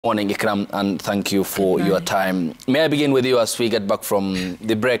Morning, Ikram, and thank you for your time. May I begin with you as we get back from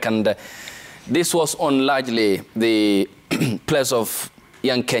the break? And this was on largely the place of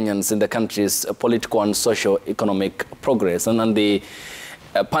young Kenyans in the country's political and socio-economic progress. And the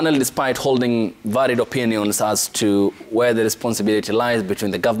panel, despite holding varied opinions as to where the responsibility lies between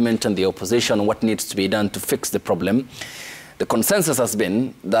the government and the opposition, what needs to be done to fix the problem, the consensus has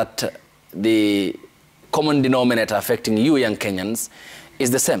been that the common denominator affecting you young Kenyans is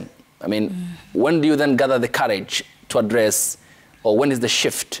the same. I mean, when do you then gather the courage to address, or when is the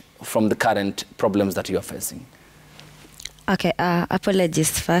shift from the current problems that you are facing? Okay,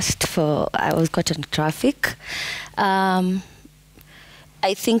 apologies first for I was caught in traffic. I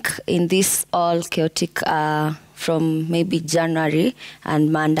think in this all chaotic from maybe January and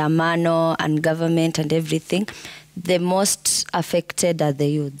maandamano and government and everything, the most affected are the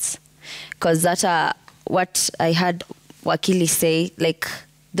youths. Because that's what I had Wakili say, like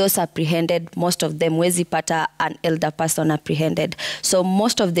those apprehended, most of them, wezi pata an elder person apprehended. So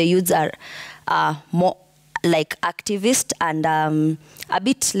most of the youths are more like activists and a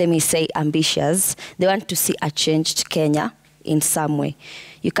bit, let me say, ambitious. They want to see a changed Kenya in some way.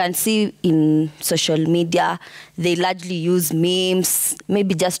 You can see in social media, they largely use memes,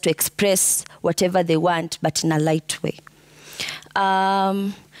 maybe just to express whatever they want, but in a light way.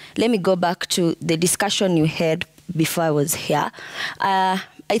 Let me go back to the discussion you had before I was here.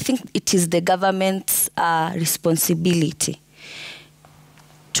 I think it is the government's responsibility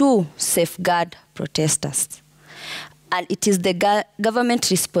to safeguard protesters. And it is the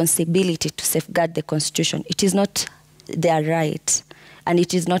government's responsibility to safeguard the Constitution. It is not their right, and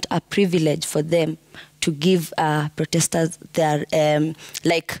it is not a privilege for them to give protesters their,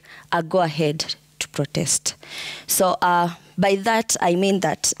 like, a go-ahead to protest. So by that, I mean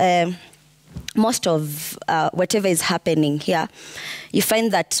that most of whatever is happening here, you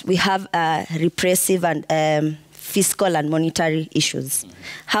find that we have repressive and fiscal and monetary issues.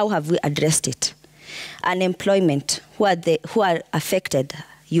 How have we addressed it? Unemployment, who are affected?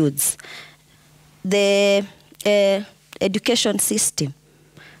 Youths. The education system,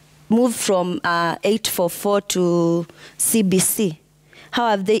 moved from 844 to CBC. How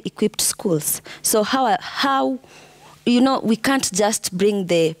have they equipped schools? So how you know, we can't just bring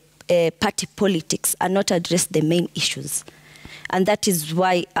the party politics and not address the main issues. And that is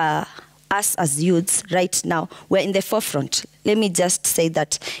why us as youths right now, we're in the forefront. Let me just say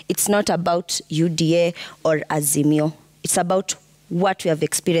that it's not about UDA or Azimio. It's about what we have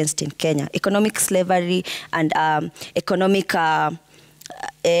experienced in Kenya. Economic slavery and economic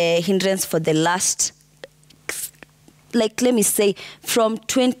hindrance for the last, like, let me say, from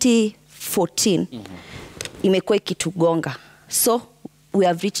 2014, imekuwa ikitugonga. So we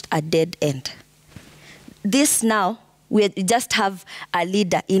have reached a dead end. This now, we just have a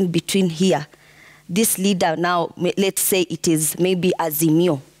leader in between here. This leader now, let's say it is maybe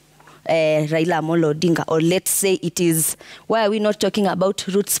Azimio, Raila Amolo Odinga, or let's say it is, why are we not talking about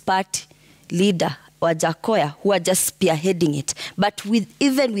Roots Party leader, Wajakoya, who are just spearheading it? But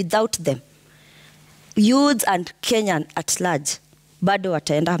even without them, youths and Kenyan at large, bado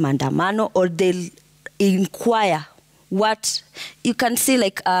wataenda maandamano, or they'll inquire what you can see.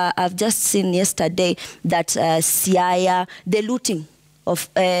 Like I've just seen yesterday that Siaya, the looting of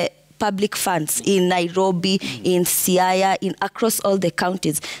public funds in Nairobi, in Siaya, across all the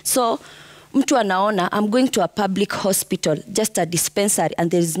counties. So mtu anaona, I'm going to a public hospital, just a dispensary,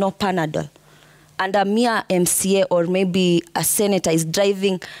 and there is no Panadol. And a mere MCA or maybe a senator is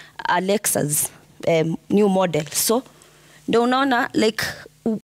driving a Lexus new model. So ndio unaona, like,